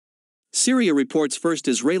Syria reports first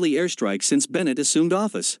Israeli airstrike since Bennet assumed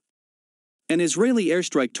office. An Israeli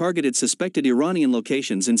airstrike targeted suspected Iranian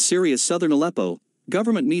locations in Syria's southern Aleppo,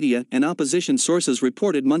 government media and opposition sources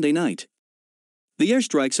reported Monday night. The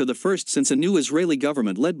airstrikes are the first since a new Israeli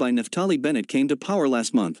government led by Naftali Bennett came to power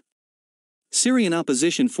last month. Syrian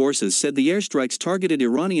opposition forces said the airstrikes targeted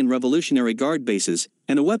Iranian Revolutionary Guard bases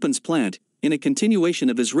and a weapons plant, in a continuation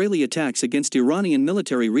of Israeli attacks against Iranian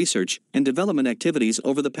military research and development activities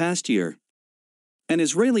over the past year. An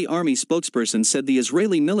Israeli army spokesperson said the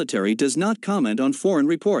Israeli military does not comment on foreign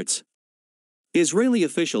reports. Israeli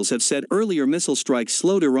officials have said earlier missile strikes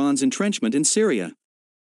slowed Iran's entrenchment in Syria.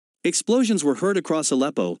 Explosions were heard across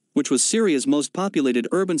Aleppo, which was Syria's most populated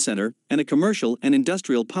urban center and a commercial and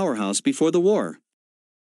industrial powerhouse before the war.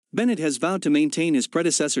 Bennet has vowed to maintain his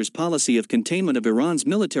predecessor's policy of containment of Iran's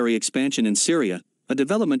military expansion in Syria, a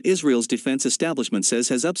development Israel's defense establishment says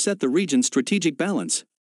has upset the region's strategic balance.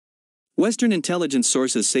 Western intelligence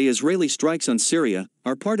sources say Israeli strikes on Syria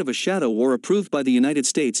are part of a shadow war approved by the United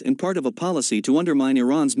States and part of a policy to undermine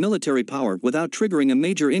Iran's military power without triggering a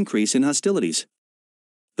major increase in hostilities.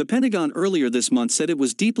 The Pentagon earlier this month said it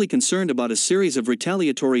was deeply concerned about a series of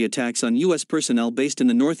retaliatory attacks on U.S. personnel based in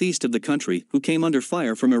the northeast of the country who came under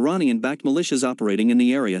fire from Iranian-backed militias operating in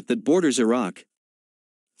the area that borders Iraq.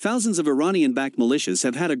 Thousands of Iranian-backed militias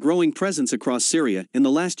have had a growing presence across Syria in the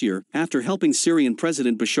last year after helping Syrian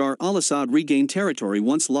President Bashar al-Assad regain territory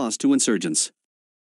once lost to insurgents.